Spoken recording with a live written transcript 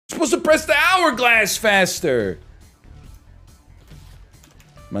Supposed to press the hourglass faster.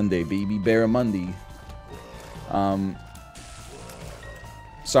 Monday, baby. Barramundi.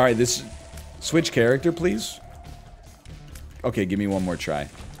 Sorry, this... Switch character, please? Okay, give me one more try.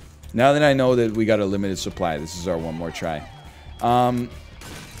 Now that I know that we got a limited supply, this is our one more try. I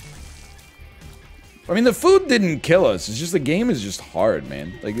mean, the food didn't kill us. It's just the game is just hard,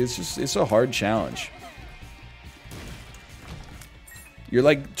 man. Like, it's a hard challenge. You're,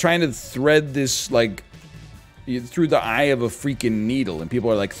 like, trying to thread this, like, through the eye of a freaking needle. And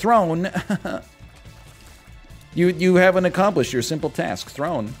people are like, thrown. You haven't accomplished your simple task.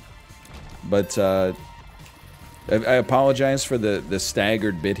 Thrown. But, I apologize for the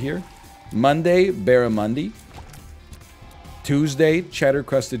staggered bit here. Monday, barramundi. Tuesday,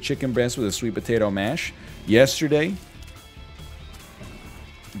 cheddar-crusted chicken breast with a sweet potato mash. Yesterday,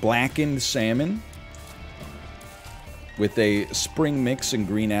 blackened salmon with a spring mix and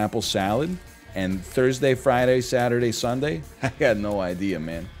green apple salad. And Thursday, Friday, Saturday, Sunday, I got no idea,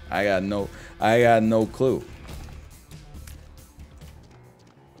 man. I got no clue.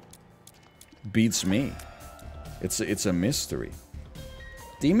 Beats me. It's a mystery.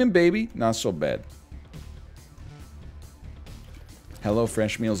 Demon Baby, not so bad. Hello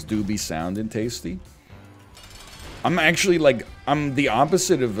Fresh meals do be sound and tasty. I'm actually like, I'm the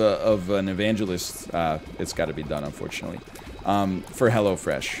opposite of an evangelist. It's got to be done, unfortunately. For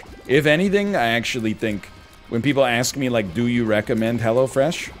HelloFresh. If anything, I actually think when people ask me like, do you recommend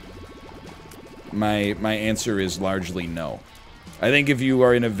HelloFresh? My answer is largely no. I think if you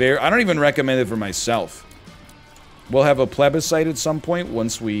are in a very... I don't even recommend it for myself. We'll have a plebiscite at some point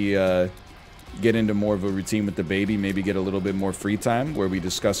once we get into more of a routine with the baby. Maybe get a little bit more free time where we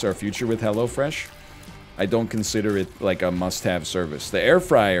discuss our future with HelloFresh. I don't consider it like a must-have service. The air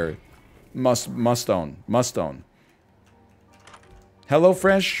fryer, must own.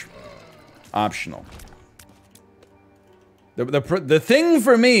 HelloFresh, optional. The thing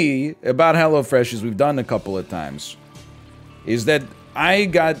for me about HelloFresh is we've done a couple of times. Is that I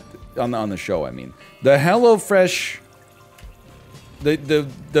got on the show, I mean, the HelloFresh,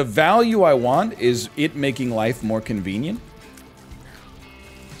 the value I want is it making life more convenient.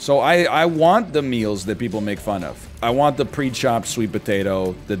 So I want the meals that people make fun of. I want the pre-chopped sweet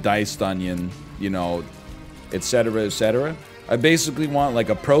potato, the diced onion, you know, etc., etc. I basically want like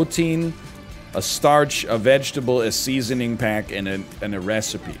a protein, a starch, a vegetable, a seasoning pack, and a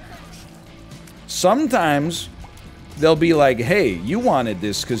recipe. Sometimes they'll be like, hey, you wanted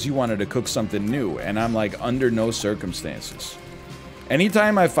this because you wanted to cook something new. And I'm like, under no circumstances.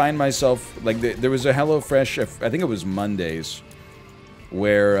 Anytime I find myself, like, there was a HelloFresh, I think it was Mondays,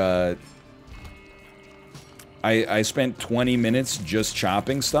 where I spent 20 minutes just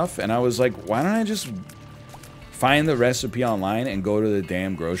chopping stuff. And I was like, why don't I just find the recipe online and go to the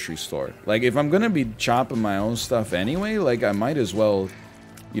damn grocery store? Like, if I'm going to be chopping my own stuff anyway, like, I might as well,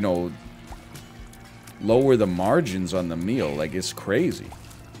 you know, lower the margins on the meal. Like, it's crazy.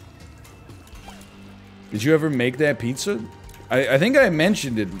 Did you ever make that pizza? I think I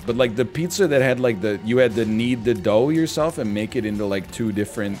mentioned it, but like the pizza that had like you had to knead the dough yourself and make it into like 2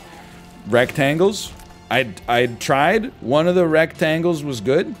 different rectangles. I tried. One of the rectangles was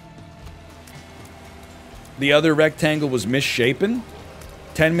good. The other rectangle was misshapen.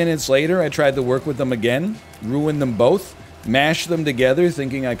 10 minutes later, I tried to work with them again. Ruined them both. Mashed them together,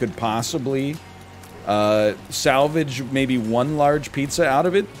 thinking I could possibly salvage maybe one large pizza out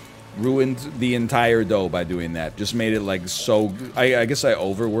of it. Ruined the entire dough by doing that. Just made it like so... I guess I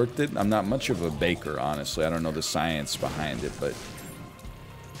overworked it. I'm not much of a baker, honestly. I don't know the science behind it, but...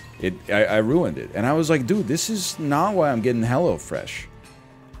 I ruined it. And I was like, dude, this is not why I'm getting HelloFresh.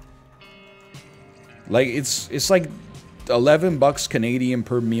 Like, it's like 11 bucks Canadian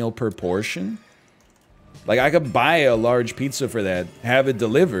per meal per portion. Like, I could buy a large pizza for that, have it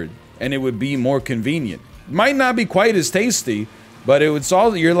delivered, and it would be more convenient. Might not be quite as tasty, but it would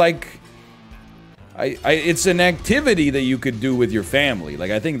solve... You're like... it's an activity that you could do with your family. Like,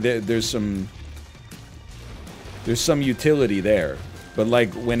 I think there's some utility there. But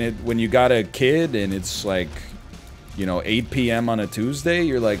like when you got a kid and it's like, you know, 8 p.m. on a Tuesday,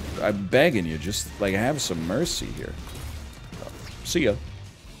 you're like, I'm begging you, just like have some mercy here. See ya.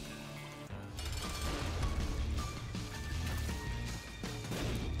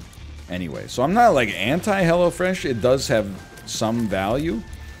 Anyway, so I'm not like anti HelloFresh. It does have some value,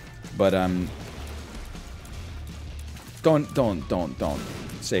 but don't.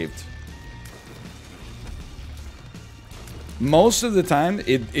 Saved. Most of the time,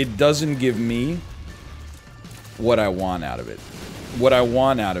 it doesn't give me what I want out of it. What I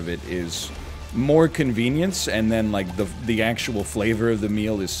want out of it is more convenience, and then like the actual flavor of the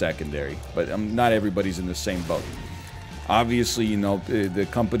meal is secondary. But not everybody's in the same boat. Obviously, you know, the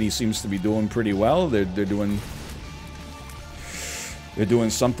company seems to be doing pretty well. They're doing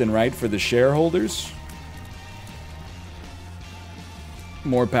something right for the shareholders.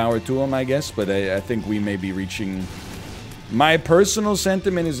 More power to them, I guess. But I think we may be reaching. My personal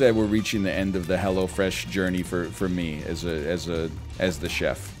sentiment is that we're reaching the end of the HelloFresh journey for me as the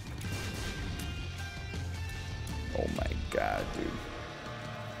chef. Oh my god, dude.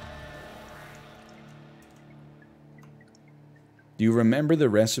 Do you remember the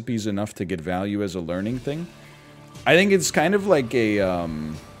recipes enough to get value as a learning thing? I think it's kind of like a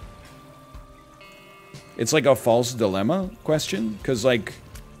it's like a false dilemma question, because like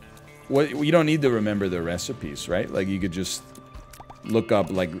you don't need to remember the recipes, right? Like you could just look up,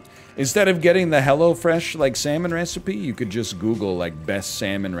 like, instead of getting the HelloFresh like salmon recipe, you could just Google like best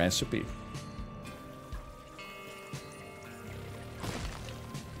salmon recipe.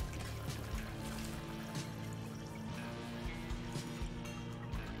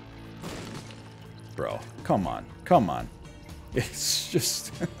 Bro, come on, come on. It's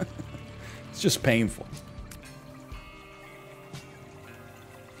just it's just painful.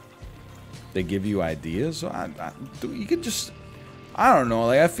 They give you ideas. You could just, I don't know.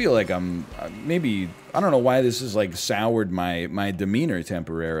 Like I feel like I'm maybe, I don't know why this has like soured my demeanor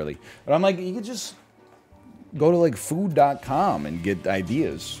temporarily. But I'm like, you could just go to like food.com and get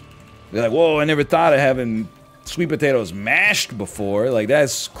ideas. They're like, whoa, I never thought of having sweet potatoes mashed before. Like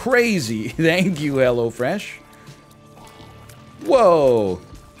that's crazy. Thank you, HelloFresh. Whoa.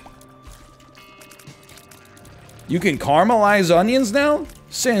 You can caramelize onions now?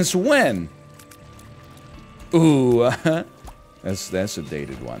 Since when? Ooh, that's a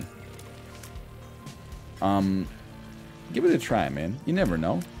dated one. Give it a try, man. You never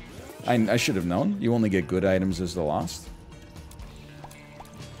know. I should have known. You only get good items as the lost.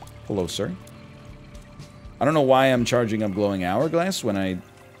 Hello, sir. I don't know why I'm charging up glowing hourglass when I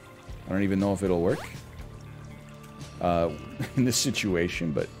don't even know if it'll work in this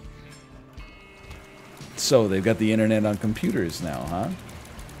situation, but so they've got the internet on computers now, huh?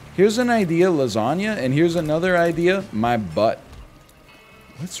 Here's an idea, lasagna, and here's another idea, my butt.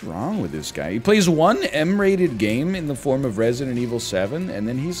 What's wrong with this guy? He plays one M-rated game in the form of Resident Evil 7, and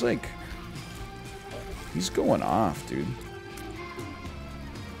then he's like, he's going off, dude.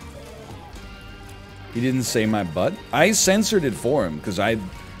 He didn't say my butt. I censored it for him because I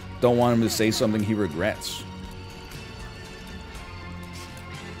don't want him to say something he regrets.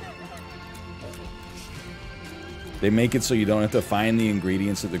 They make it so you don't have to find the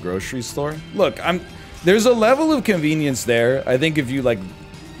ingredients at the grocery store. Look, there's a level of convenience there. I think if you like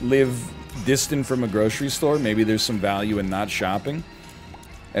live distant from a grocery store, maybe there's some value in not shopping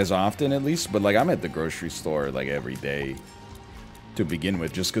as often, at least. But like I'm at the grocery store like every day to begin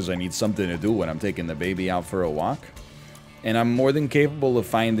with, just because I need something to do when I'm taking the baby out for a walk. And I'm more than capable of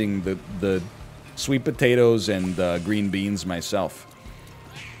finding the sweet potatoes and green beans myself.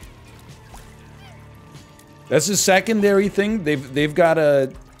 That's a secondary thing. They've got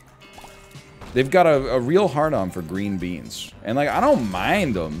a real hard on for green beans, and like I don't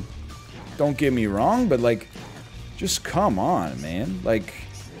mind them. Don't get me wrong, but like, just come on, man. Like,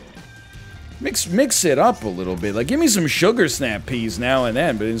 mix it up a little bit. Like, give me some sugar snap peas now and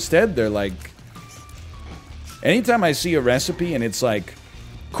then. But instead, they're like, anytime I see a recipe and it's like,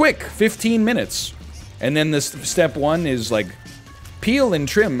 quick, 15 minutes, and then this step one is like, peel and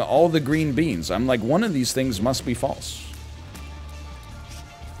trim all the green beans. I'm like, one of these things must be false.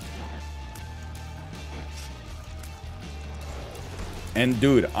 And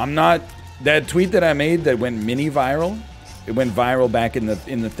dude, I'm not, that tweet that I made that went mini viral, it went viral back in the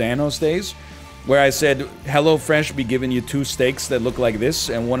Thanos days, where I said HelloFresh be giving you 2 steaks that look like this,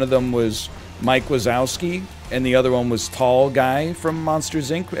 and one of them was Mike Wazowski, and the other one was Tall Guy from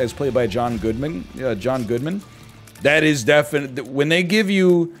Monsters Inc., as played by John Goodman. That is definite. When they give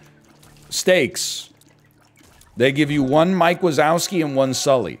you steaks, they give you one Mike Wazowski and one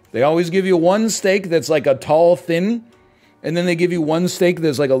Sully. They always give you one steak that's like a tall, thin, and then they give you one steak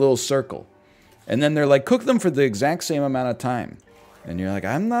that's like a little circle. And then they're like, cook them for the exact same amount of time. And you're like,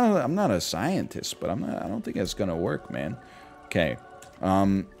 I'm not a scientist, but I don't think that's gonna work, man. Okay.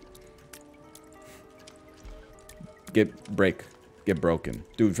 Get broken.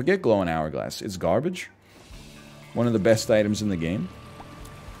 Dude, forget glowing hourglass. It's garbage. One of the best items in the game.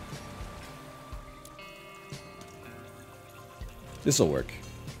 This'll work.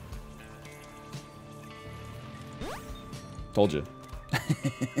 Told you.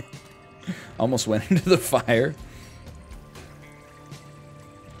 Almost went into the fire.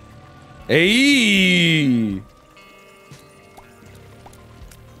 Hey!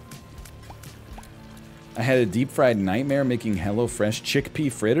 I had a deep-fried nightmare making HelloFresh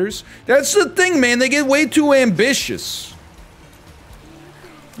chickpea fritters. That's the thing, man. They get way too ambitious.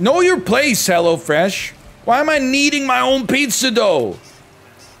 Know your place, HelloFresh. Why am I kneading my own pizza dough?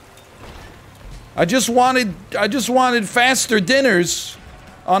 I just wanted faster dinners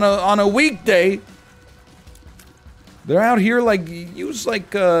on a weekday. They're out here like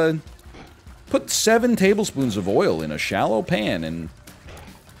put 7 tablespoons of oil in a shallow pan and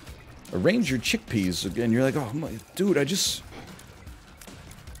arrange your chickpeas, and you're like, oh my dude, I just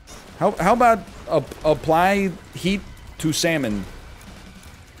how about apply heat to salmon?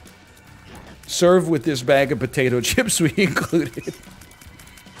 Serve with this bag of potato chips we included.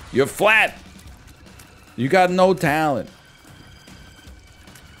 You're flat. You got no talent.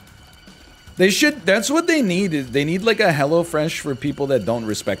 They should, that's what they need. They need like a HelloFresh for people that don't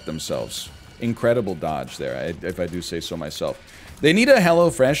respect themselves. Incredible dodge there, if I do say so myself. They need a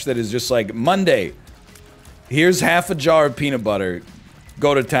HelloFresh that is just like, Monday, here's half a jar of peanut butter.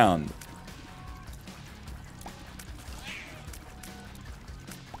 Go to town.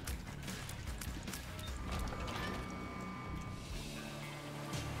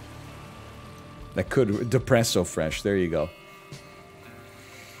 That could Depresso Fresh. There you go.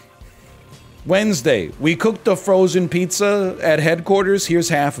 Wednesday, we cooked the frozen pizza at headquarters. Here's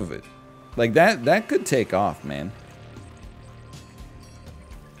half of it. Like that could take off, man.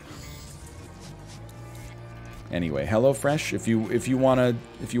 Anyway, HelloFresh, if you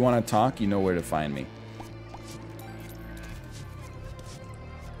wanna talk, you know where to find me.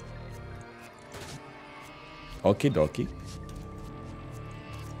 Okie dokie.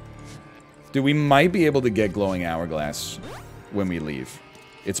 Dude, we might be able to get glowing hourglass when we leave.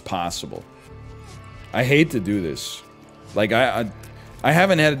 It's possible. I hate to do this. Like, I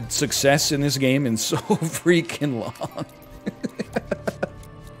haven't had success in this game in so freaking long.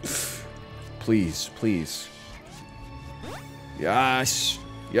 Please, please. Yes!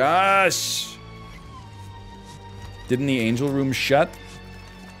 Yes! Didn't the angel room shut?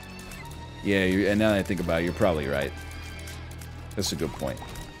 Yeah, and now that I think about it, you're probably right. That's a good point.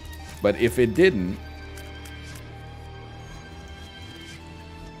 But if it didn't...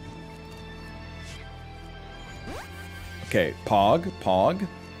 Okay, Pog.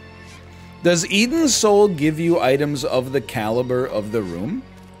 Does Eden's Soul give you items of the caliber of the room?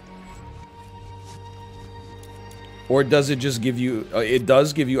 Or does it just give you... it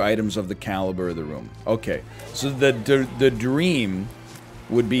does give you items of the caliber of the room. Okay, so the dream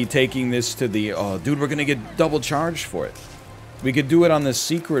would be taking this to the... Oh, dude, we're gonna get double charged for it. We could do it on the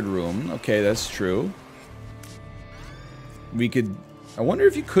secret room. Okay, that's true. We could... I wonder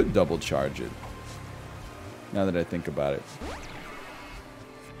if you could double charge it. Now that I think about it.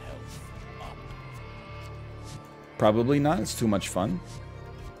 Probably not. It's too much fun.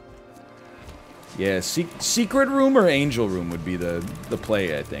 Yeah, secret room or angel room would be the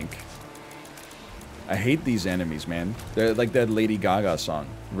play, I think. I hate these enemies, man. They're like that Lady Gaga song,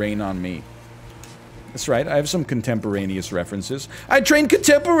 Rain on Me. That's right, I have some contemporaneous references. I train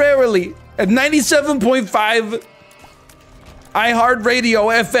contemporarily at 97.5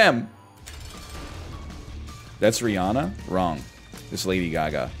 iHeartRadio FM. That's Rihanna? Wrong. It's Lady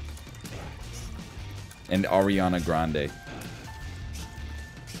Gaga. And Ariana Grande.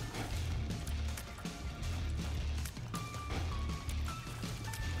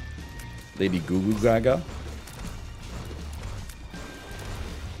 Lady Goo Goo Gaga.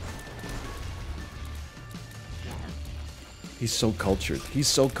 He's so cultured. He's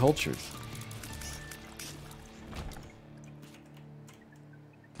so cultured.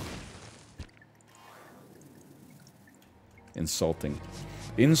 Insulting.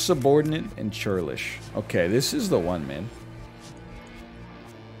 Insubordinate and churlish. Okay, this is the one, man.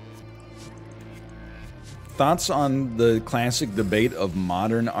 Thoughts on the classic debate of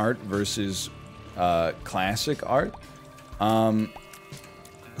modern art versus classic art?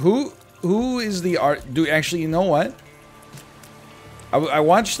 Who is the art? Actually, you know what? I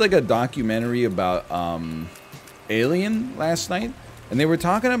watched like a documentary about Alien last night, and they were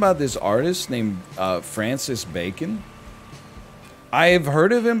talking about this artist named Francis Bacon. I've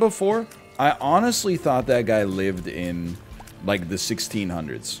heard of him before. I honestly thought that guy lived in like the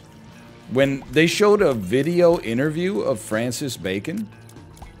 1600s. When they showed a video interview of Francis Bacon,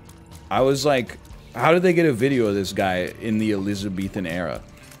 I was like, how did they get a video of this guy in the Elizabethan era?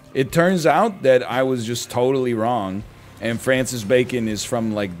 It turns out that I was just totally wrong, and Francis Bacon is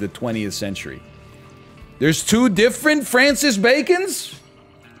from like the 20th century. There's two different Francis Bacons?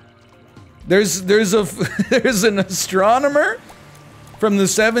 There's an astronomer from the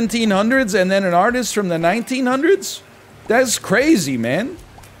 1700s and then an artist from the 1900s? That's crazy, man.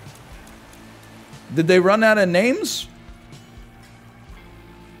 Did they run out of names?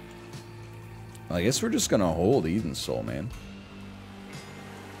 I guess we're just gonna hold Eden Soul, man.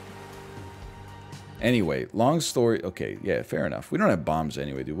 Anyway, long story... Okay, yeah, fair enough. We don't have bombs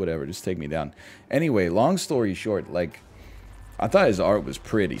anyway, dude. Whatever, just take me down. Anyway, long story short, like... I thought his art was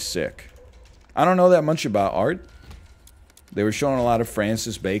pretty sick. I don't know that much about art. They were showing a lot of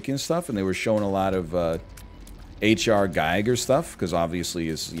Francis Bacon stuff, and they were showing a lot of H.R. Geiger stuff, because obviously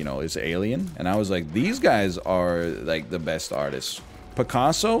is, you know, is Alien. And I was like, these guys are like the best artists.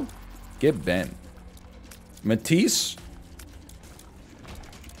 Picasso, get bent. Matisse,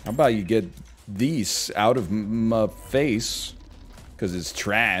 how about you get these out of my face, because it's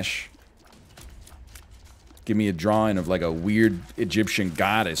trash. Give me a drawing of like a weird Egyptian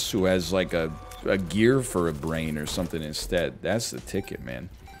goddess who has like a gear for a brain or something instead. That's the ticket, man.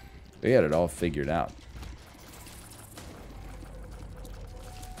 They had it all figured out.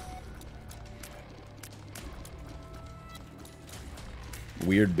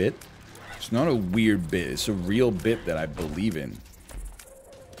 Weird bit? It's not a weird bit. It's a real bit that I believe in.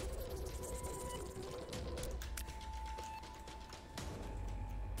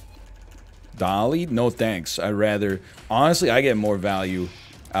 Dolly? No thanks. I'd rather... Honestly, I get more value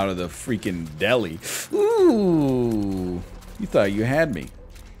out of the freaking deli. Ooh! You thought you had me.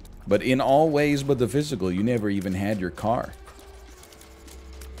 But in all ways but the physical, you never even had your car.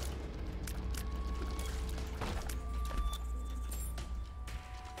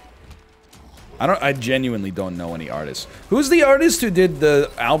 I genuinely don't know any artists. Who's the artist who did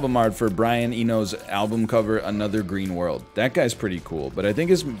the album art for Brian Eno's album cover, Another Green World? That guy's pretty cool, but I think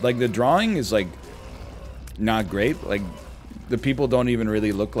it's, like, the drawing is, like, not great. Like, the people don't even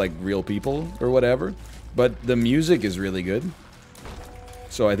really look like real people or whatever, but the music is really good.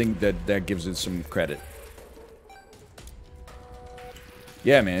 So I think that gives it some credit.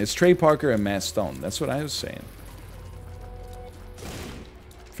 Yeah, man, it's Trey Parker and Matt Stone. That's what I was saying.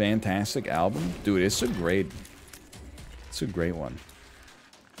 Fantastic album. Dude, it's a great one.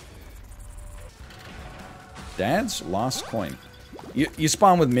 Dad's Lost Coin. You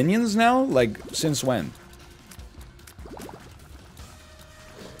spawn with minions now? Like, since when?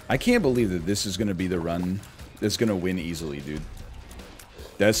 I can't believe that this is gonna be the run that's gonna win easily, dude.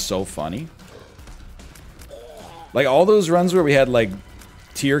 That's so funny. Like, all those runs where we had, like,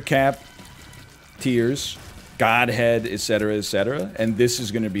 tier cap, tiers, Godhead, etc., and this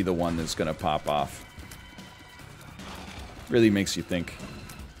is going to be the one that's going to pop off. Really makes you think.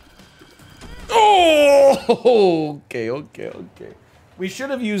 Oh! Okay. We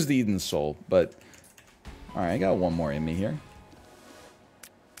should have used Eden Soul, but... Alright, I got one more in me here.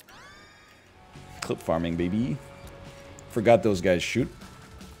 Clip farming, baby. Forgot those guys shoot.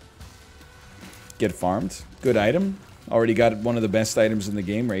 Get farmed. Good item. Already got one of the best items in the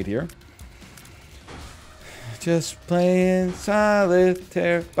game right here. Just playing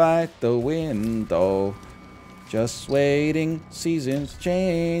solitaire by the window. Just waiting, seasons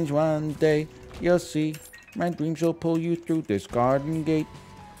change one day. You'll see, my dreams will pull you through this garden gate.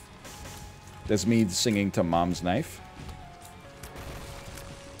 That's me singing to Mom's Knife.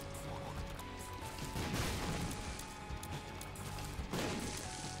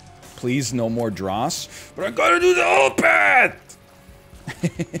 Please, no more dross. But I gotta do the Opeth!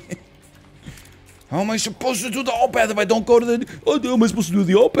 How am I supposed to do the Opeth if I don't go to the... How am I supposed to do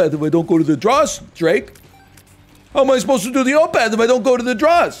the Opeth if I don't go to the dross, Drake? How am I supposed to do the Opeth if I don't go to the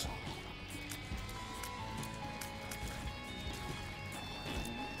dross?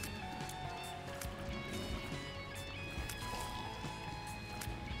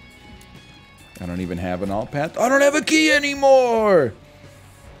 I don't even have an alt path. I don't have a key anymore!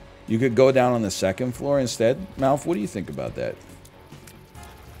 You could go down on the second floor instead. Malf, what do you think about that?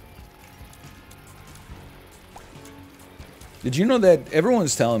 Did you know that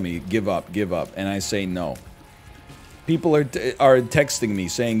everyone's telling me, give up, and I say no. People are texting me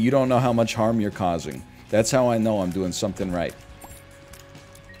saying, you don't know how much harm you're causing. That's how I know I'm doing something right.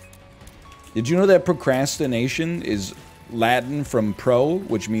 Did you know that procrastination is Latin from pro,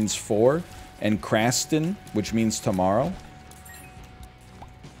 which means for, and crastin, which means tomorrow?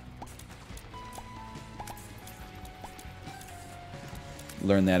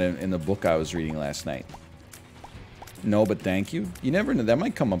 Learned that in the book I was reading last night. No, but thank you. You never know. That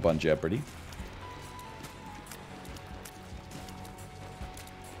might come up on Jeopardy.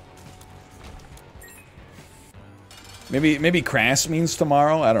 Maybe crass means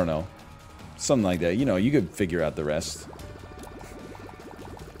tomorrow. I don't know. Something like that. You know, you could figure out the rest.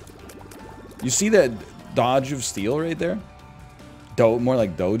 You see that dodge of steel right there? More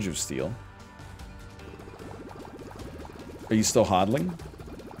like Doge of Steel. Are you still hodling?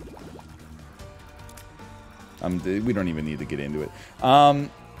 We don't even need to get into it.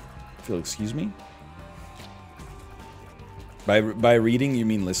 If you'll excuse me. By reading, you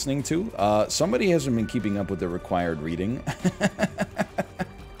mean listening to? Somebody hasn't been keeping up with the required reading.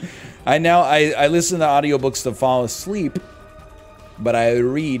 I listen to audiobooks to fall asleep, but I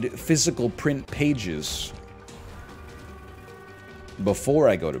read physical print pages before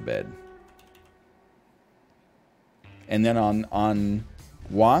I go to bed. And then on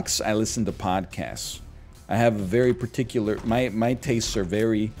walks, I listen to podcasts. I have a very particular... My tastes are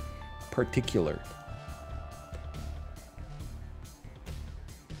very particular.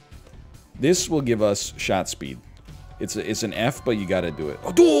 This will give us shot speed. It's an F, but you gotta do it.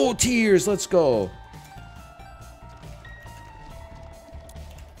 Oh, tears! Let's go!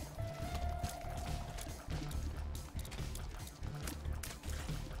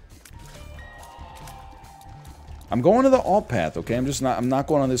 I'm going to the alt path, okay? I'm not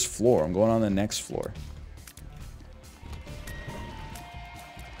going on this floor. I'm going on the next floor.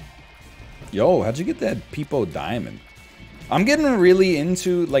 Yo, how'd you get that Peepo Diamond? I'm getting really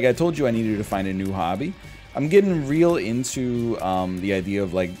into, like I told you I needed to find a new hobby. I'm getting real into the idea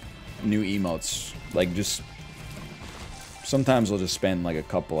of like new emotes. Like just, sometimes I'll just spend like a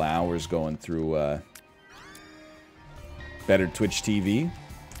couple hours going through Better Twitch TV.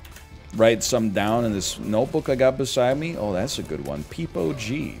 Write some down in this notebook I got beside me. Oh, that's a good one. Peepo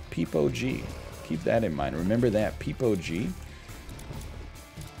G. Peepo G. Keep that in mind. Remember that, Peepo G.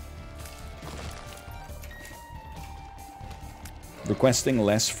 Requesting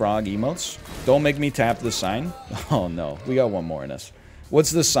less frog emotes. Don't make me tap the sign. Oh no, we got one more in us.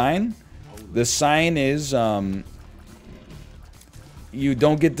 What's the sign? The sign is you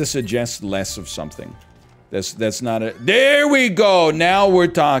don't get to suggest less of something. That's not a... There we go! Now we're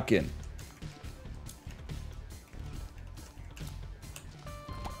talking.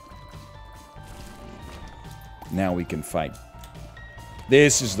 Now we can fight.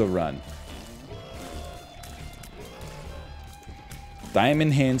 This is the run.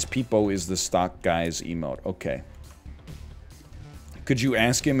 Diamond Hands Peepo is the stock guy's emote. Okay. Could you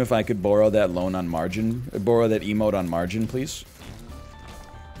ask him if I could borrow that loan on margin? Borrow that emote on margin, please?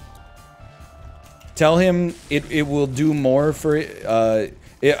 Tell him it will do more for...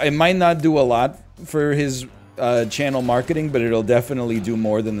 it might not do a lot for his channel marketing, but it'll definitely do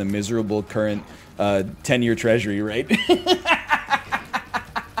more than the miserable current 10-year treasury rate.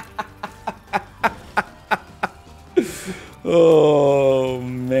 Oh,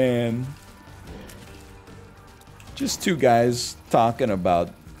 man. Just two guys talking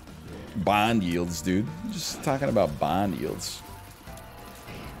about bond yields, dude. Just talking about bond yields.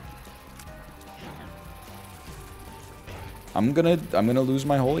 I'm gonna lose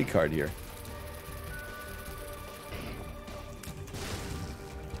my holy card here.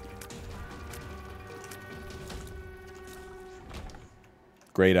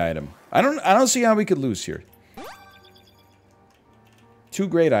 Great item. I don't see how we could lose here. Two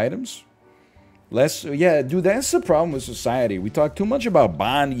great items. Less, yeah, dude, that's the problem with society. We talk too much about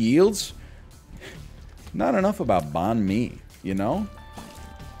bond yields. Not enough about bond me, you know?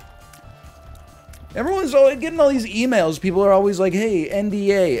 Everyone's always getting all these emails. People are always like, hey,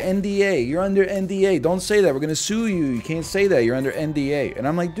 NDA, NDA, you're under NDA. Don't say that. We're going to sue you. You can't say that. You're under NDA. And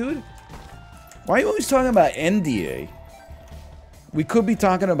I'm like, dude, why are you always talking about NDA? We could be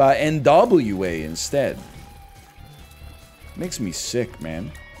talking about NWA instead. Makes me sick,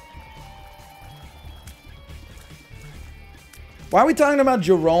 man. Why are we talking about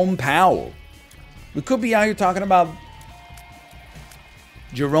Jerome Powell? We could be out here talking about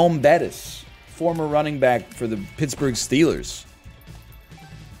Jerome Bettis, former running back for the Pittsburgh Steelers.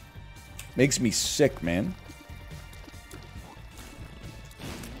 Makes me sick, man.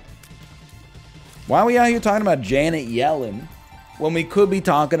 Why are we out here talking about Janet Yellen when we could be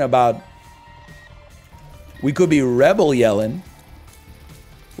talking about... We could be rebel Yellen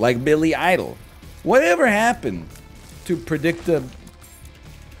like Billy Idol. Whatever happened to predict the...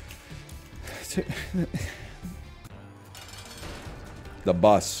 The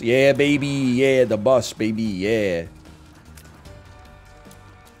bus. Yeah, baby. Yeah, the bus, baby. Yeah.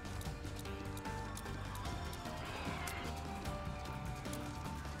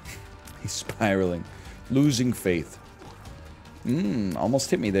 He's spiraling. Losing faith.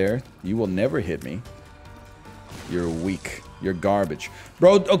 Almost hit me there. You will never hit me. You're weak. You're garbage.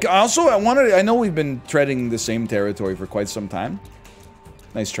 Bro, okay, also, I know we've been treading the same territory for quite some time.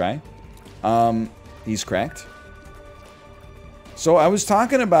 Nice try. He's cracked. So I was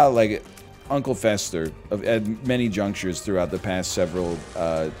talking about, like, Uncle Fester at many junctures throughout the past several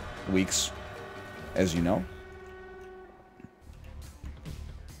weeks, as you know.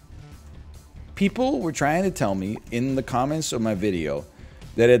 People were trying to tell me in the comments of my video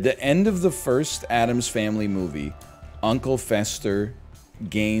that at the end of the first Addams Family movie, Uncle Fester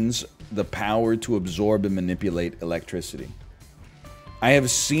gains the power to absorb and manipulate electricity. I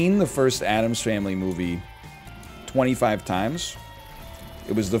have seen the first Addams Family movie 25 times.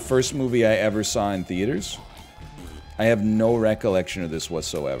 It was the first movie I ever saw in theaters. I have no recollection of this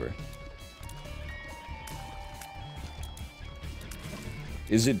whatsoever.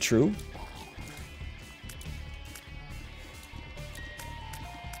 Is it true?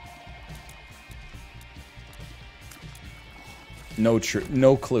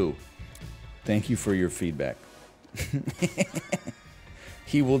 No clue. Thank you for your feedback.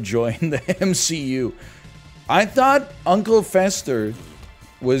 He will join the MCU. I thought Uncle Fester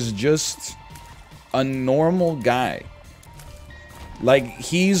was just a normal guy. Like,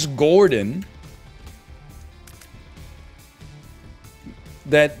 he's Gordon.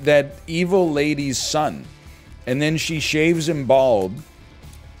 That evil lady's son. And then she shaves him bald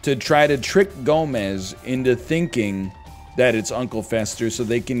to try to trick Gomez into thinking that it's Uncle Fester so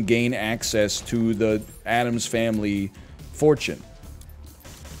they can gain access to the Addams Family fortune.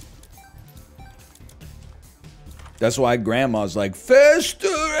 That's why Grandma's like, Fester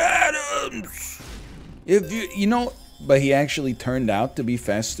Addams! If you know, but he actually turned out to be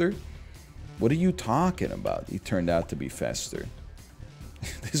Fester? What are you talking about? He turned out to be Fester.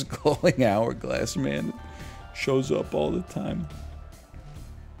 This glowing hourglass man shows up all the time.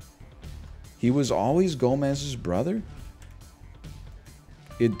 He was always Gomez's brother?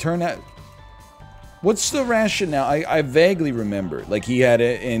 It turned out... What's the rationale? I vaguely remember. Like, he had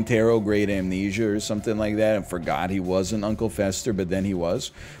anterograde amnesia or something like that and forgot he wasn't Uncle Fester, but then he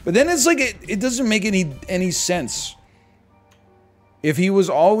was. But then it's like, it doesn't make any sense. If he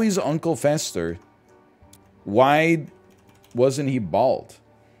was always Uncle Fester, why wasn't he bald?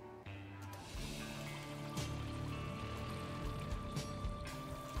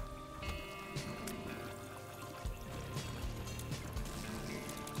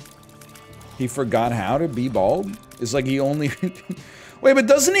 He forgot how to be bald? It's like he only... Wait, but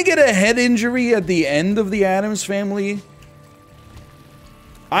doesn't he get a head injury at the end of the Addams Family?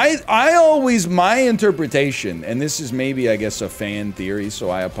 I always... My interpretation, and this is maybe, I guess, a fan theory, so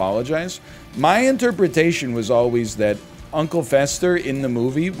I apologize. My interpretation was always that Uncle Fester in the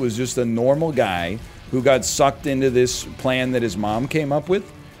movie was just a normal guy who got sucked into this plan that his mom came up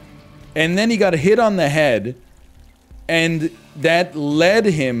with. And then he got hit on the head, and that led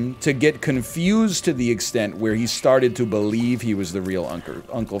him to get confused to the extent where he started to believe he was the real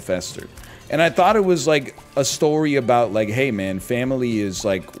Uncle Fester. And I thought it was like a story about like, hey man, family is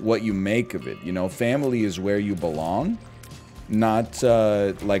like what you make of it. You know, family is where you belong, not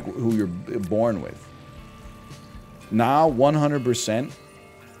like who you're born with. Nah, 100%.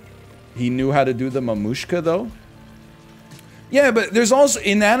 He knew how to do the mamushka though. Yeah, but there's also,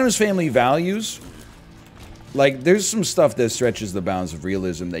 in Addams Family Values, like, there's some stuff that stretches the bounds of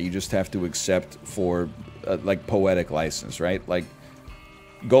realism that you just have to accept for, like, poetic license, right? Like,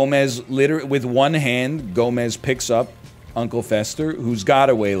 Gomez, literally, with one hand, Gomez picks up Uncle Fester, who's got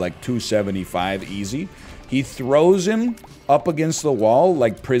to weigh, like, 275 easy. He throws him up against the wall,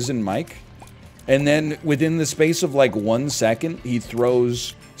 like Prison Mike. And then, within the space of, like, 1 second, he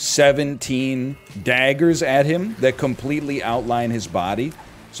throws 17 daggers at him that completely outline his body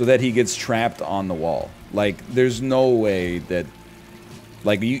so that he gets trapped on the wall. Like, there's no way that...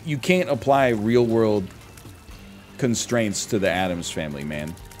 Like, you can't apply real-world constraints to the Addams Family,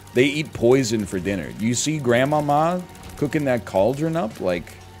 man. They eat poison for dinner. You see Grandmama cooking that cauldron up?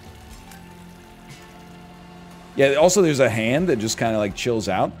 Like... Yeah, also there's a hand that just kind of, like, chills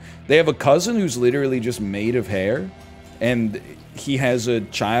out. They have a cousin who's literally just made of hair. And he has a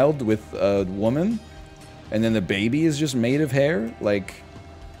child with a woman. And then the baby is just made of hair. Like...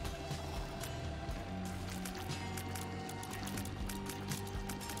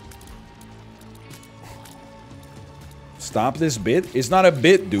 Stop this bit? It's not a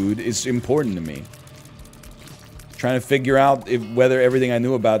bit, dude. It's important to me. Trying to figure out whether everything I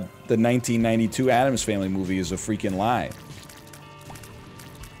knew about the 1992 Addams Family movie is a freaking lie.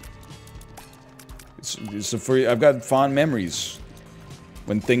 I've got fond memories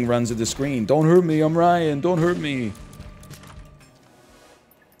when Thing runs at the screen. Don't hurt me, I'm Ryan. Don't hurt me.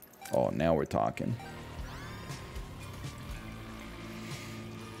 Oh, now we're talking.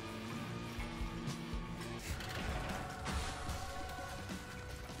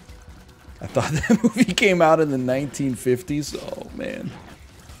 I thought that movie came out in the 1950s. Oh, man.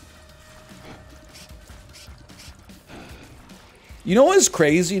 You know what's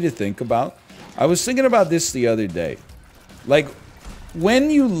crazy to think about? I was thinking about this the other day. Like, when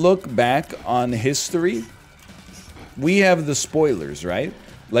you look back on history, we have the spoilers, right?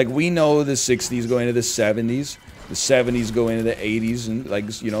 Like, we know the 60s going into the 70s, the 70s going into the 80s, and,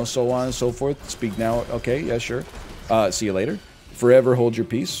 like, you know, so on and so forth. Speak now. Okay, yeah, sure. See you later. Forever hold your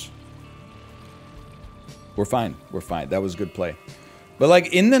peace. We're fine. We're fine. That was good play. But,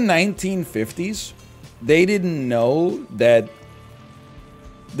 like, in the 1950s, they didn't know that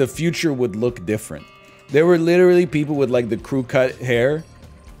the future would look different. There were literally people with, like, the crew cut hair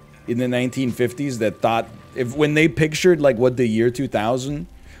in the 1950s that thought, when they pictured, like, what the year 2000,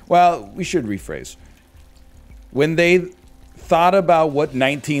 well, we should rephrase. When they thought about what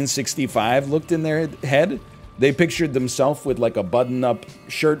 1965 looked in their head, they pictured themselves with, like, a button-up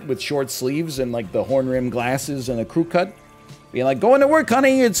shirt with short sleeves and, like, the horn-rimmed glasses and a crew cut. Being like, going to work,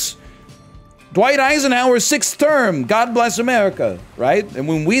 honey, it's Dwight Eisenhower's 6th term. God bless America, right? And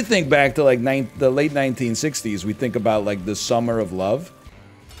when we think back to, like, the late 1960s, we think about, like, the summer of love.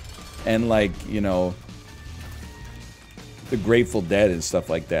 And, like, you know, the Grateful Dead and stuff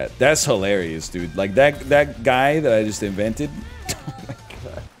like that. That's hilarious, dude. Like, that guy that I just invented, oh my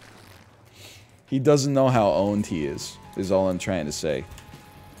god. He doesn't know how owned he is all I'm trying to say.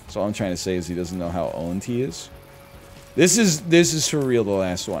 So all I'm trying to say is he doesn't know how owned he is. This is for real the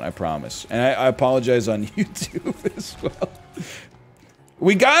last one, I promise. And I apologize on YouTube as well.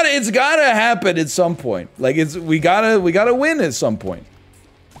 It's gotta happen at some point. Like, we gotta win at some point.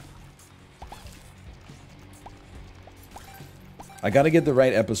 I gotta get the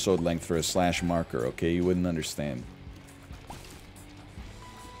right episode length for a slash marker, okay? You wouldn't understand.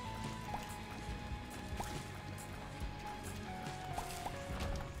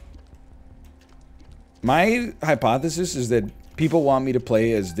 My hypothesis is that people want me to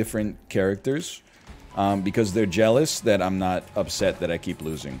play as different characters because they're jealous that I'm not upset that I keep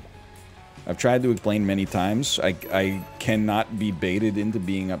losing. I've tried to explain many times. I cannot be baited into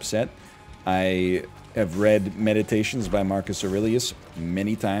being upset. I have read Meditations by Marcus Aurelius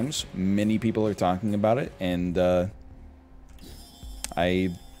many times. Many people are talking about it, and I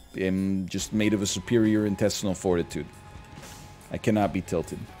am just made of a superior intestinal fortitude. I cannot be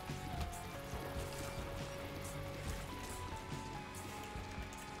tilted.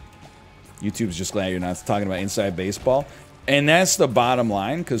 YouTube's just glad you're not talking about inside baseball. And that's the bottom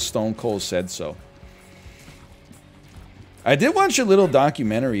line, because Stone Cold said so. I did watch a little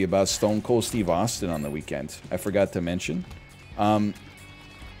documentary about Stone Cold Steve Austin on the weekend. I forgot to mention. I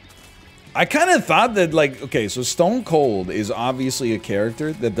kind of thought that, like, okay, so Stone Cold is obviously a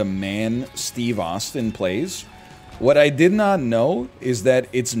character that the man Steve Austin plays. What I did not know is that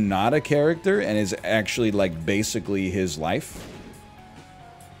it's not a character and is actually, like, basically his life.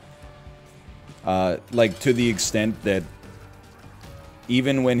 Like, to the extent that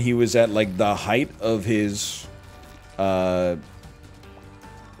even when he was at, like, the height of his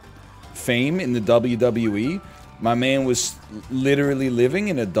fame in the WWE, my man was literally living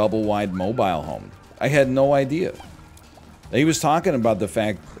in a double-wide mobile home. I had no idea. He was talking about the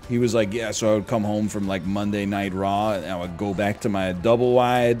fact, he was like, yeah, so I would come home from, like, Monday Night Raw, and I would go back to my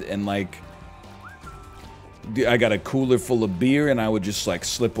double-wide, and, like, I got a cooler full of beer, and I would just, like,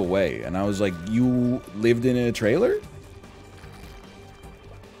 slip away. And I was like, you lived in a trailer?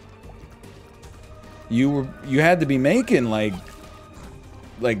 You had to be making, like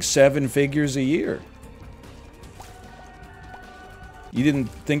 7 figures a year. You didn't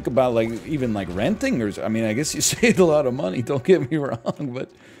think about, like, even, like, renting or... I mean, I guess you saved a lot of money, don't get me wrong, but...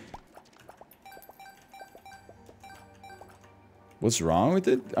 What's wrong with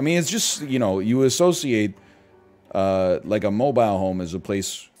it? I mean, it's just, you know, you associate... like a mobile home is a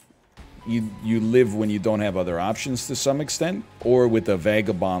place you live when you don't have other options to some extent, or with a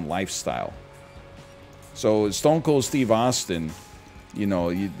vagabond lifestyle. So Stone Cold Steve Austin, you know,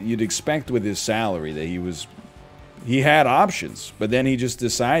 you'd expect with his salary that he had options, but then he just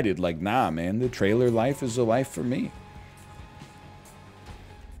decided, like, nah, man, the trailer life is the life for me.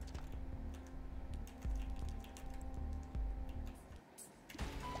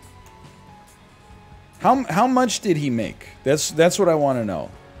 How much did he make? That's what I want to know.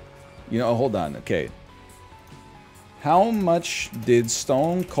 You know, hold on. Okay. How much did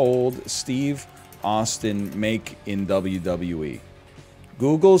Stone Cold Steve Austin make in WWE?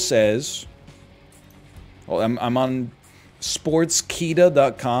 Google says... Well, I'm on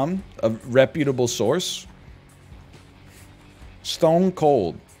sportskita.com, a reputable source. Stone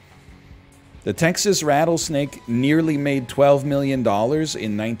Cold. The Texas Rattlesnake nearly made $12 million in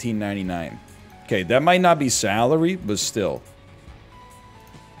 1999. Okay, that might not be salary, but still.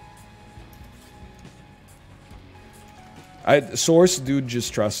 Source, dude,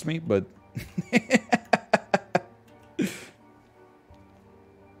 just trust me, but...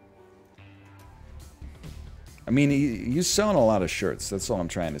 I mean, he's selling a lot of shirts. That's all I'm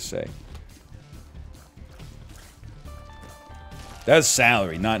trying to say. That's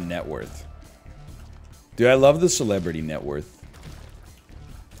salary, not net worth. Dude, I love the celebrity net worth.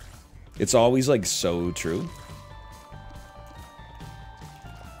 It's always, like, so true.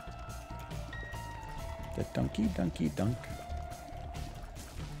 The donkey dunk.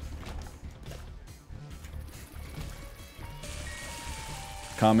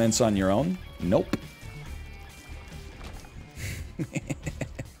 Comments on your own? Nope.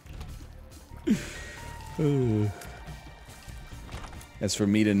 That's for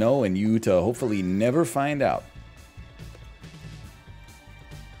me to know and you to hopefully never find out.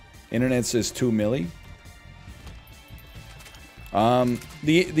 Internet says 2 milli.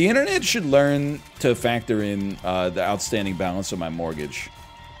 The internet should learn to factor in the outstanding balance of my mortgage.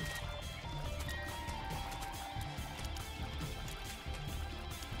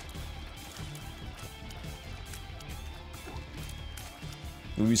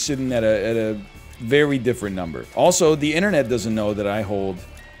 We'll be sitting at a very different number. Also, the internet doesn't know that I hold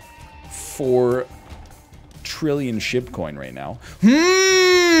 4 trillion shipcoin right now.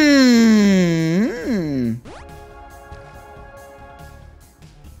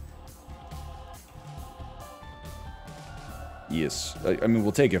 Yes, I mean,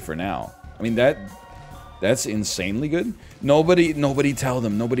 we'll take it for now. I mean, that's insanely good. Nobody tell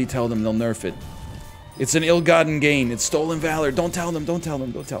them, they'll nerf it. It's an ill-gotten gain. It's stolen valor. Don't tell them.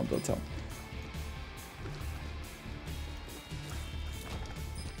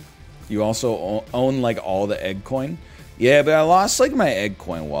 You also own, like, all the egg coin? Yeah, but I lost, like, my egg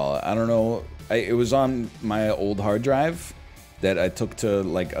coin wallet. I don't know. It was on my old hard drive that I took to,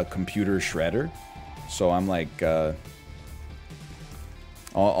 like, a computer shredder. So I'm, like,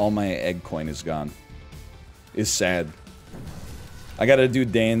 all my egg coin is gone. It's sad. I gotta do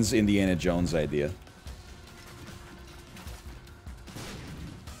Dan's Indiana Jones idea.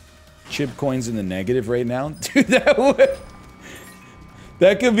 Chip coins in the negative right now? Dude,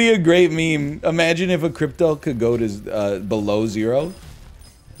 that could be a great meme. Imagine if a crypto could go to below 0.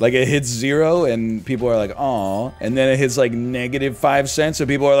 Like, it hits 0 and people are like, "Aw," and then it hits like negative 5 cents and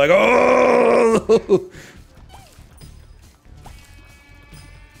people are like, "Oh!"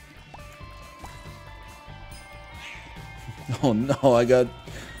 Oh no, I've got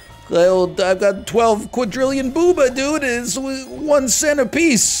 12 quadrillion booba, dude. It's 1 cent a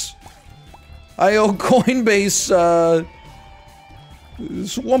piece. I owe Coinbase,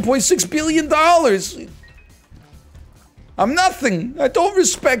 it's $1.6 billion. I'm nothing. I don't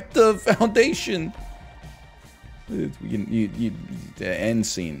respect the foundation. The end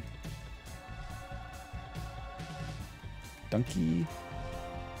scene. Donkey.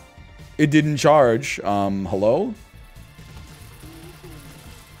 It didn't charge. Hello?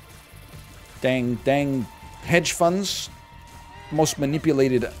 Dang. Hedge funds. Most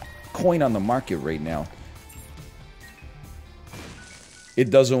manipulated coin on the market right now. It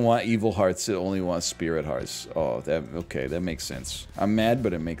doesn't want evil hearts, it only wants spirit hearts. Oh, okay, that makes sense. I'm mad,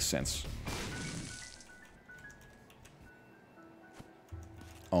 but it makes sense.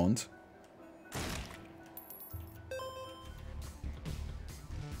 Owned.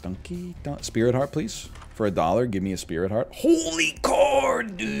 Spirit heart, please. For $1, give me a spirit heart. Holy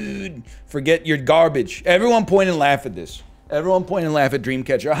card, dude! Forget your garbage. Everyone point and laugh at this. Everyone point and laugh at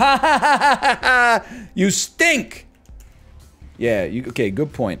Dreamcatcher. Ha ha ha ha ha! You stink! Yeah, okay,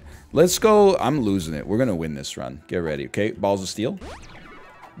 good point. Let's go. I'm losing it. We're gonna win this run. Get ready, okay? Balls of steel.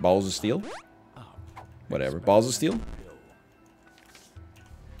 Balls of steel. Whatever. Balls of steel.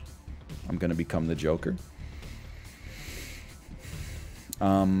 I'm gonna become the Joker.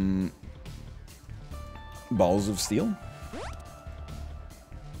 Balls of steel.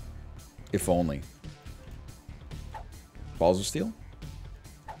 If only. Balls of steel.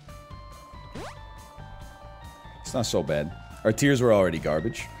 It's not so bad. Our tiers were already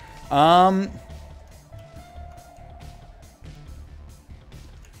garbage.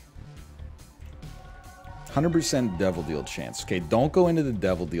 100% devil deal chance. Okay, don't go into the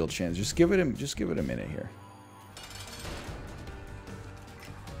devil deal chance. Just give it a minute here.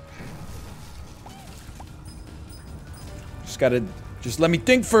 Just let me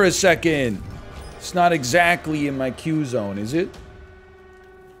think for a second. It's not exactly in my Q zone, is it?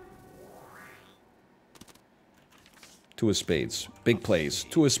 Two of spades, big plays.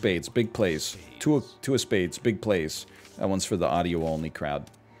 Two of spades, big plays. Two of spades, big plays. That one's for the audio only crowd.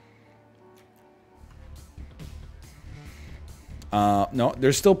 No,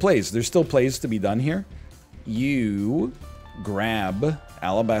 there's still plays. There's still plays to be done here. You grab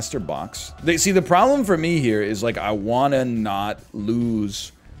Alabaster Box. See, the problem for me here is, like, I want to not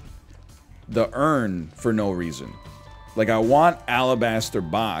lose the urn for no reason. Like, I want Alabaster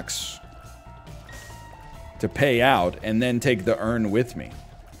Box to pay out and then take the urn with me.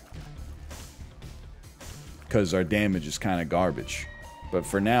 Because our damage is kind of garbage. But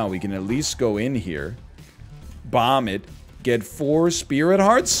for now, we can at least go in here, bomb it, get 4 Spirit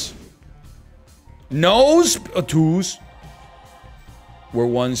Hearts. No 2s. We're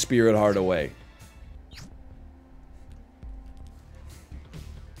 1 Spirit Heart away.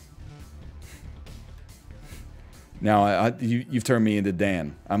 Now, you've turned me into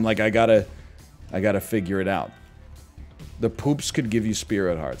Dan. I'm like, I gotta figure it out. The poops could give you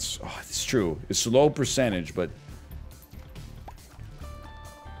Spirit Hearts. Oh, it's true. It's low percentage, but...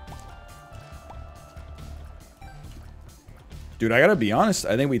 Dude, I gotta be honest.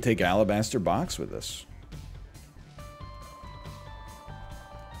 I think we take Alabaster Box with us.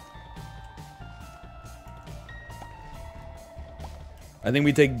 I think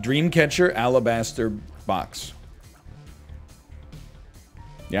we take Dreamcatcher, Alabaster Box.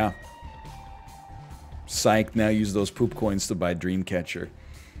 Yeah. Psych, now use those poop coins to buy Dreamcatcher.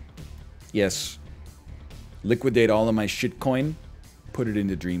 Yes. Liquidate all of my shit coin, put it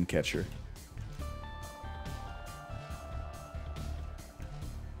into Dreamcatcher.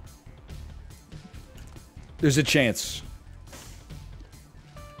 There's a chance.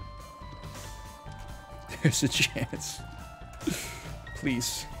 There's a chance.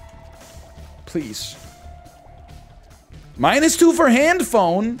 Please. Please. -2 for hand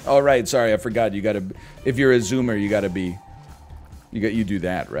phone. Oh, right. Sorry, I forgot. You gotta... If you're a zoomer, you gotta be... You do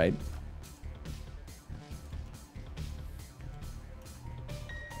that, right?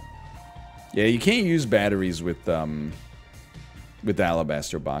 Yeah, you can't use batteries with the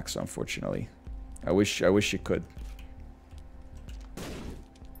Alabaster Box, unfortunately. I wish you could.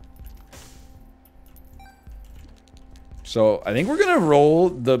 So, I think we're gonna roll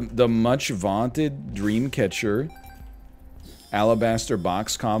the much vaunted Dreamcatcher Alabaster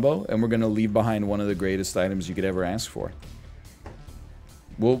Box combo, and we're gonna leave behind one of the greatest items you could ever ask for.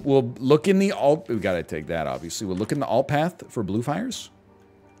 We'll look in the alt... We gotta take that, obviously. We'll look in the alt path for Blue Fires.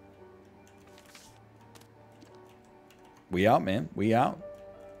 We out, man. We out.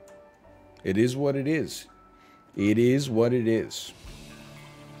 It is what it is. It is what it is.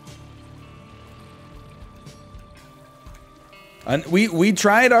 And we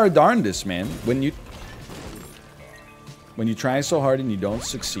tried our darndest, man. When you try so hard and you don't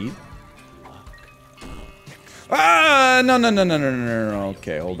succeed. Ah, no.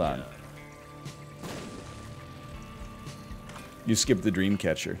 Okay, hold on. You skipped the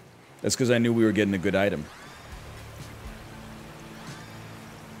Dreamcatcher. That's because I knew we were getting a good item.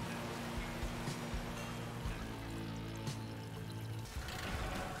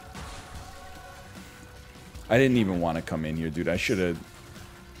 I didn't even want to come in here, dude. I should have...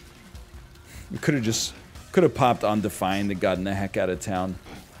 We could have just... Could have popped Undefined and gotten the heck out of town.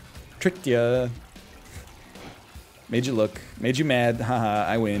 Tricked ya. Made you look. Made you mad. Haha,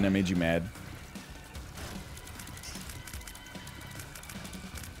 I win. I made you mad.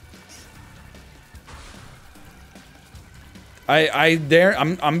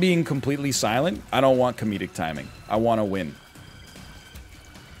 I'm being completely silent. I don't want comedic timing. I want to win.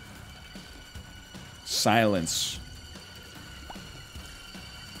 Silence.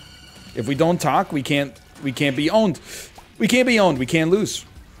 If we don't talk, we can't be owned. We can't be owned. We can't lose.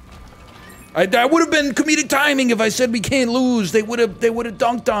 That would have been comedic timing if I said we can't lose. They would have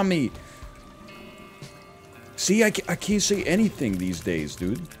dunked on me. See, I can't say anything these days,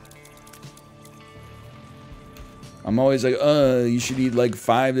 dude. I'm always like, you should eat like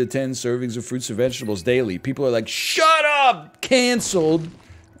 5 to 10 servings of fruits and vegetables daily. People are like, shut up! Cancelled!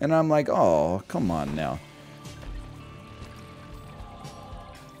 And I'm like, oh, come on now.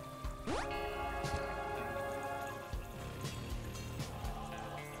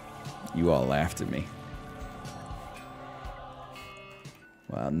 You all laughed at me.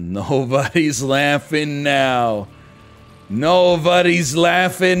 Well, nobody's laughing now. Nobody's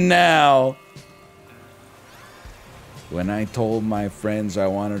laughing now. When I told my friends I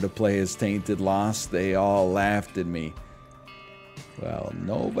wanted to play as Tainted Lost, they all laughed at me. Well,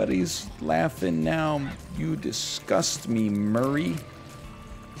 nobody's laughing now. You disgust me, Murray.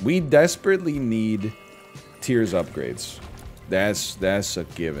 We desperately need Tears upgrades. That's a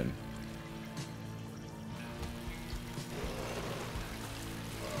given.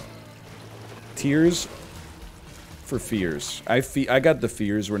 Tears for fears. I got the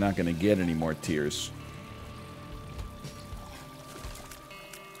fears we're not going to get any more tears.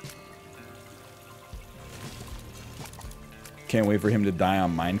 Can't wait for him to die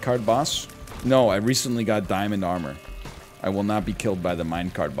on minecart boss. No, I recently got diamond armor. I will not be killed by the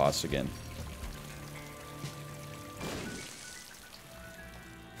minecart boss again.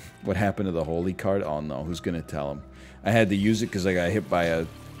 What happened to the holy card? Oh no, who's gonna tell him? I had to use it because I got hit by a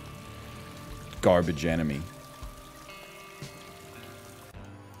garbage enemy.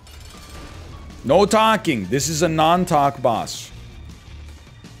 No talking! This is a non-talk boss.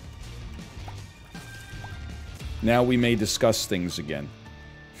 Now we may discuss things again.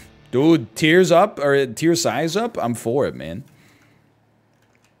 Dude, tears up, or tier size up? I'm for it, man.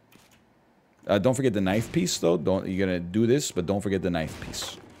 Don't forget the knife piece, though. You're gonna do this, but don't forget the knife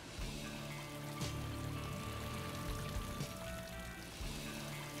piece.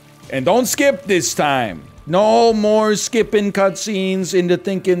 And don't skip this time. No more skipping cutscenes into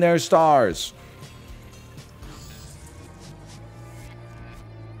thinking they're stars.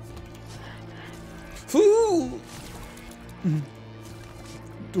 Ooh.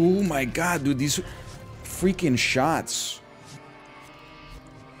 Oh my god, dude, these freaking shots.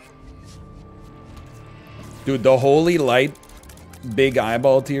 Dude, the holy light big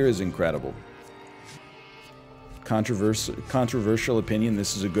eyeball tier is incredible. Controversial opinion,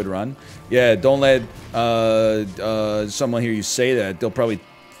 this is a good run. Yeah, don't let someone hear you say that. They'll probably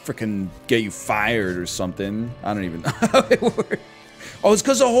freaking get you fired or something. I don't even know how it works. Oh, it's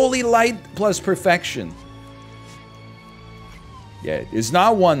because of holy light plus perfection. Yeah, it's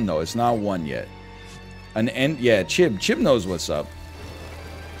not one though. It's not one yet. Yeah, Chib knows what's up.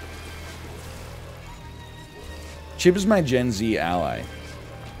 Chib is my Gen Z ally.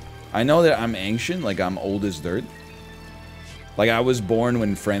 I know that I'm ancient, like I'm old as dirt. Like I was born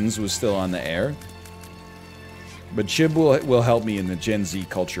when Friends was still on the air. But Chib will help me in the Gen Z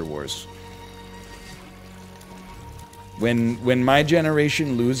culture wars. When my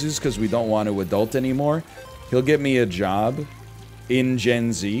generation loses because we don't want to adult anymore, he'll get me a job in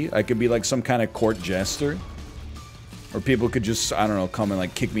Gen Z. I could be like some kind of court jester. Or people could just, I don't know, come and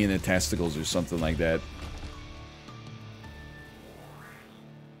like kick me in the testicles or something like that.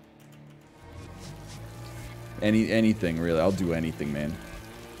 Anything, really. I'll do anything, man.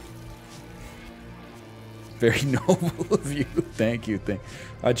 Very noble of you. Thank you.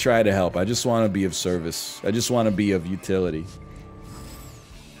 I try to help. I just want to be of service. I just want to be of utility.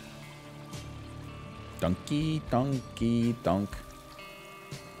 Donkey, donkey, donk.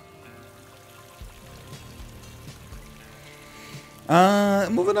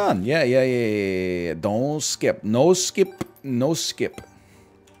 Moving on. Yeah. Don't skip. No skip. No skip.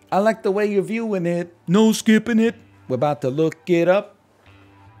 I like the way you're viewing it. No skipping it. We're about to look it up.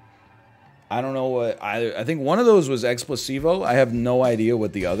 I don't know what either. I think one of those was Explosivo. I have no idea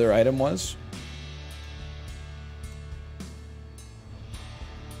what the other item was.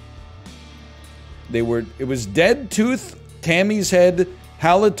 It was Dead Tooth, Tammy's Head,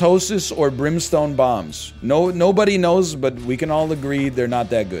 Halitosis, or Brimstone Bombs. Nobody knows, but we can all agree they're not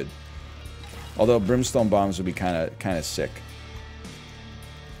that good. Although Brimstone Bombs would be kind of sick.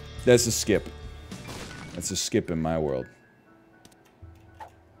 That's a skip. That's a skip in my world.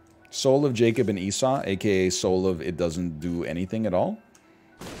 Soul of Jacob and Esau, aka Soul of It Doesn't Do Anything at All.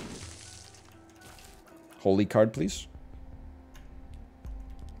 Holy card, please.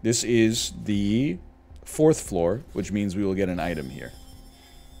 This is the 4th floor, which means we will get an item here.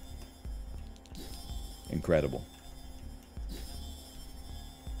 Incredible.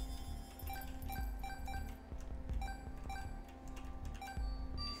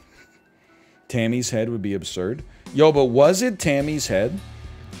 Tammy's head would be absurd. Yo, but was it Tammy's head?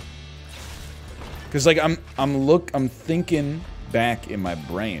 Because like I'm thinking back in my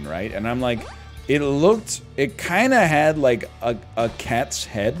brain, right? And I'm like, it kind of had like a cat's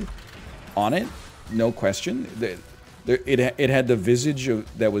head on it, no question. It had the visage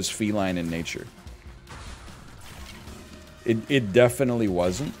that was feline in nature. It definitely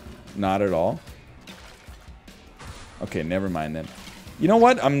wasn't, not at all. Okay, never mind then. You know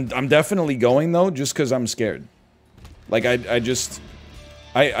what? I'm definitely going though, just because I'm scared. Like I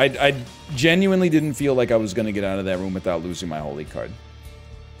genuinely didn't feel like I was gonna get out of that room without losing my holy card.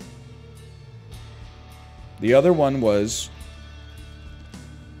 The other one was...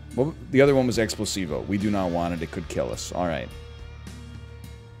 Well, the other one was Explosivo. We do not want it. It could kill us. Alright.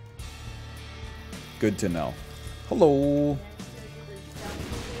 Good to know. Hello.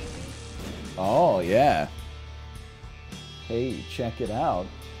 Oh, yeah. Hey, check it out.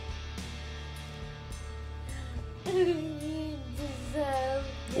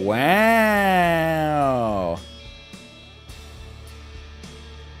 Wow.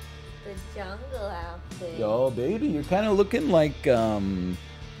 The jungle outfit. Yo, baby, you're kind of looking like,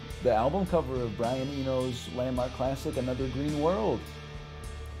 the album cover of Brian Eno's landmark classic, Another Green World.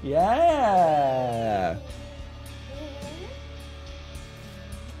 Yeah.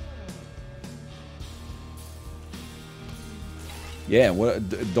 Yeah,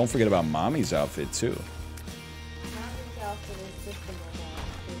 what? Don't forget about Mommy's outfit too. Mommy's outfit is just a normal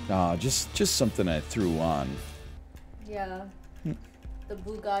outfit. Ah, just something I threw on. Yeah. The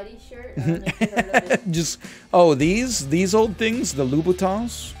Bugatti shirt. I don't know if you heard of it. Just these old things, the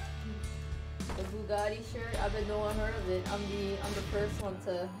Louboutins. The Bugatti shirt. I bet no one heard of it. I'm the first one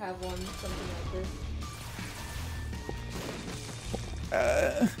to have one, something like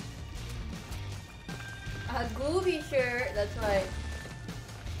this. A Gooby shirt. That's right.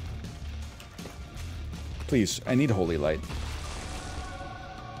 Please, I need holy light.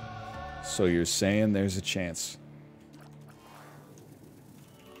 So you're saying there's a chance.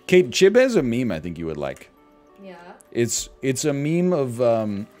 Kate, Chib has a meme I think you would like. Yeah. It's a meme of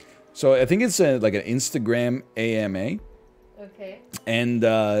so I think it's like an Instagram AMA. Okay. And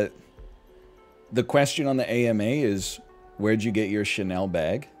the question on the AMA is, where'd you get your Chanel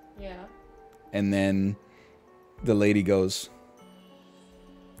bag? Yeah. And then the lady goes,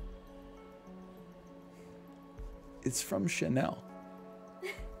 it's from Chanel.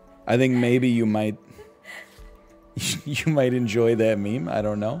 I think maybe you might enjoy that meme. I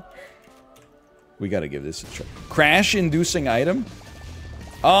don't know. We gotta give this a try. Crash-inducing item?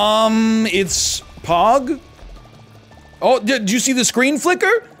 It's Pog. Oh, did you see the screen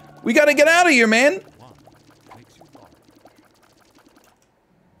flicker? We gotta get out of here, man.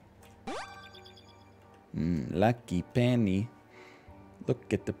 Lucky penny.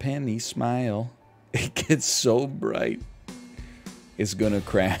 Look at the penny smile. It gets so bright. It's gonna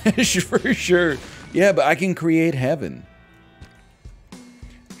crash for sure. Yeah, but I can create heaven.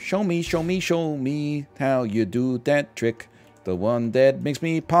 Show me, show me, show me how you do that trick. The one that makes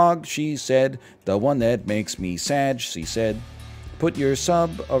me pog, she said. The one that makes me sad, she said. Put your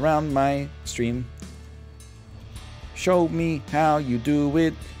sub around my stream. Show me how you do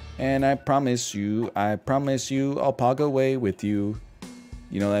it. And I promise you, I'll pog away with you.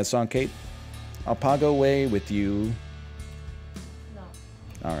 You know that song, Kate? I'll pog away with you. No.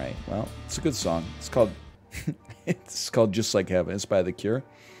 Alright, well, it's a good song. It's called Just Like Heaven. It's by The Cure.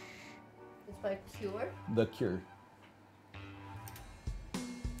 It's by Cure? The Cure.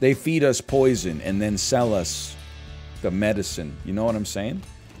 They feed us poison and then sell us the medicine. You know what I'm saying?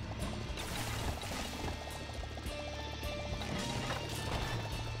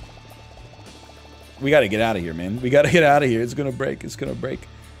 We gotta get out of here, man. We gotta get out of here. It's gonna break. It's gonna break.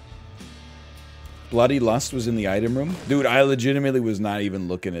 Bloody Lust was in the item room. Dude, I legitimately was not even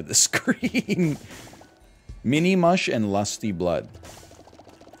looking at the screen. Mini Mush and Lusty Blood.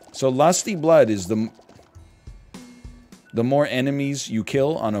 So Lusty Blood is the more enemies you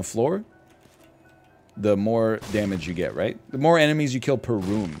kill on a floor, the more damage you get, right? The more enemies you kill per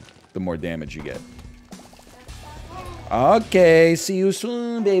room, the more damage you get. Okay, see you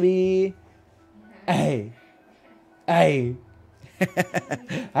soon, baby. Hey. Hey.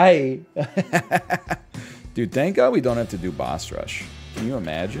 Hey. Dude, thank God we don't have to do boss rush. Can you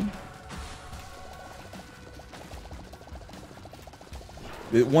imagine?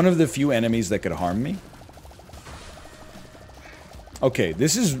 One of the few enemies that could harm me. Okay,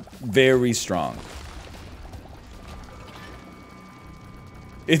 this is very strong.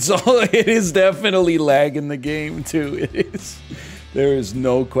 It is definitely lagging the game too. It is. There is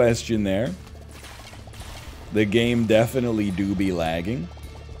no question there. The game definitely do be lagging.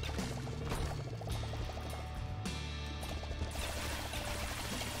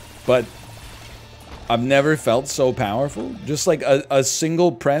 But I've never felt so powerful. Just like a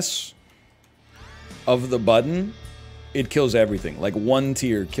single press of the button, it kills everything. Like one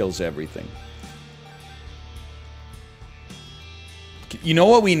tier kills everything. You know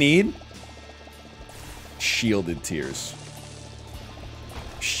what we need? Shielded tears.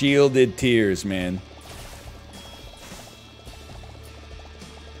 Shielded tears, man.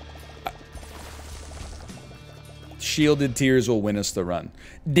 Shielded tears will win us the run.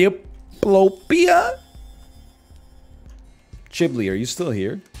 Diplopia? Chibli, are you still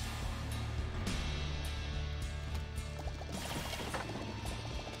here?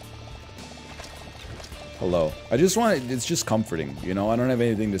 Hello. I just want it's just comforting, you know? I don't have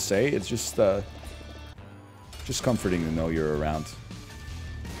anything to say. It's just comforting to know you're around.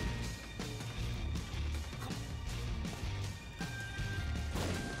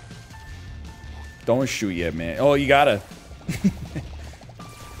 Don't shoot yet, man. Oh, you gotta.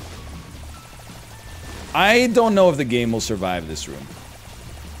 I don't know if the game will survive this room.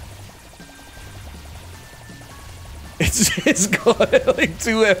 It's going at like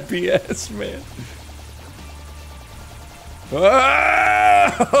 2 FPS, man.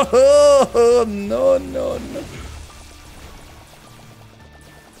 Oh, no, no, no.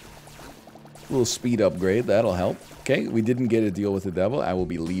 Little speed upgrade, that'll help. Okay, we didn't get a deal with the devil. I will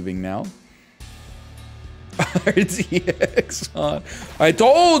be leaving now. RTX on. I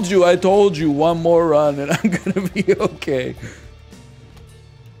told you, one more run and I'm gonna be okay.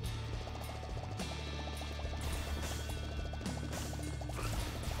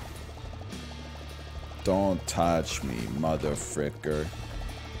 Don't touch me, mother fricker.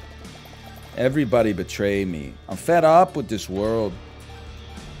 Everybody betray me. I'm fed up with this world.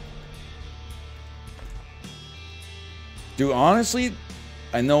 Dude, honestly,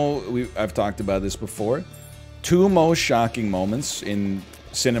 I know I've talked about this before. 2 most shocking moments in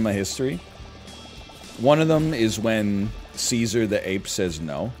cinema history. One of them is when Caesar the ape says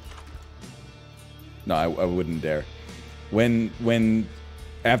no. No, I wouldn't dare. When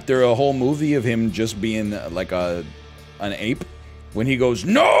after a whole movie of him just being like an ape, when he goes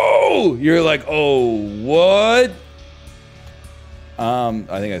no, you're like, oh, what?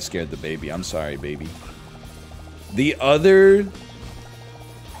 I think I scared the baby. I'm sorry, baby. The other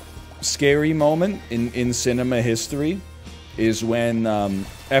scary moment in cinema history is when,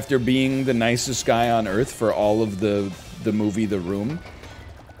 after being the nicest guy on earth for all of the movie The Room,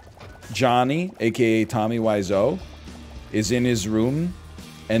 Johnny, aka Tommy Wiseau, is in his room,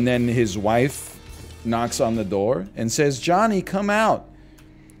 and then his wife knocks on the door and says, "Johnny, come out."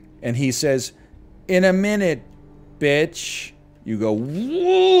 And he says, "In a minute, bitch." You go,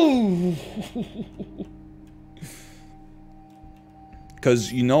 whoa.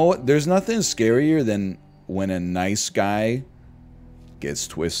 Because, you know, there's nothing scarier than when a nice guy gets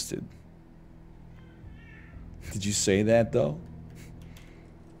twisted. Did you say that, though?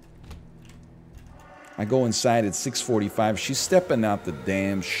 I go inside at 6:45. She's stepping out the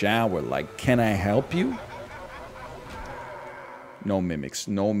damn shower like, can I help you? No mimics.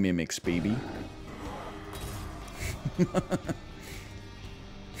 No mimics, baby.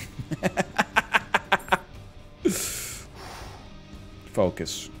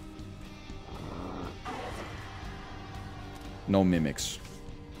 Focus. No mimics.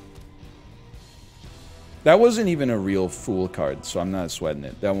 That wasn't even a real fool card, so I'm not sweating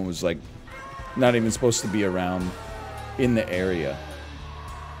it. That one was like not even supposed to be around in the area.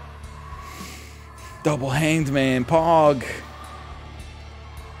 Double hanged man, Pog.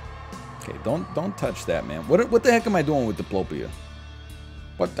 Okay, don't touch that, man. What the heck am I doing with Diplopia?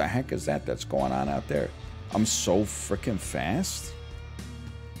 What the heck is that that's going on out there? I'm so freaking fast.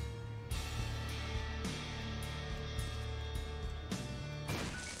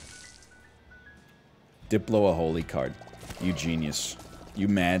 Diplo a holy card. You genius. You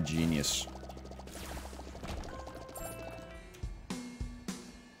mad genius.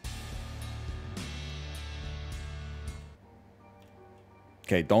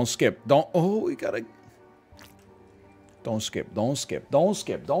 Okay, don't skip. Don't. Oh, we gotta. Don't skip. Don't skip. Don't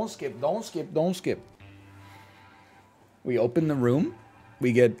skip. Don't skip. Don't skip. Don't skip. We open the room.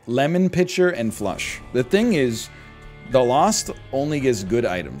 We get lemon pitcher and flush. The thing is, the Lost only gets good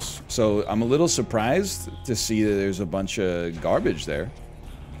items. So I'm a little surprised to see that there's a bunch of garbage there.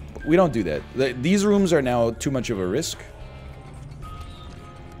 But we don't do that. These rooms are now too much of a risk.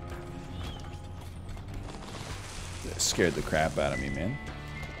 That scared the crap out of me, man.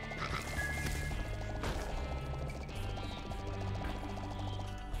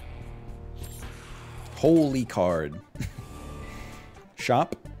 Holy card.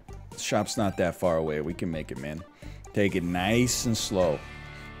 Shop? Shop's not that far away. We can make it, man. Take it nice and slow.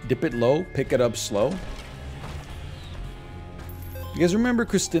 Dip it low, pick it up slow. You guys remember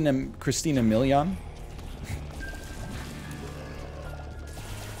Christina Milian?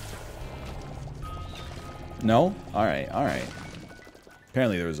 No? Alright, alright.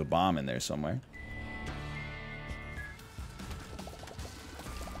 Apparently there was a bomb in there somewhere.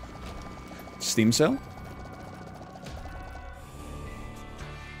 Steam sale?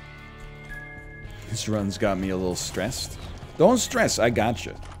 This run's got me a little stressed. Don't stress, I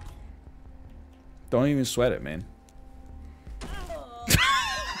gotcha. Don't even sweat it, man.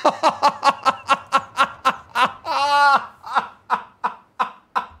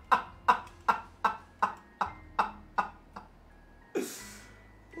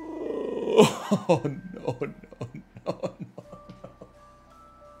 Oh, no, no, no, no.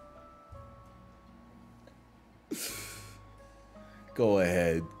 Go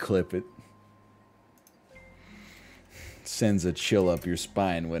ahead, clip it. Sends a chill up your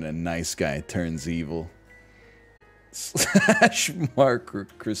spine when a nice guy turns evil. / Mark or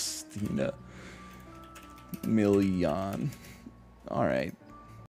Christina. million. All right.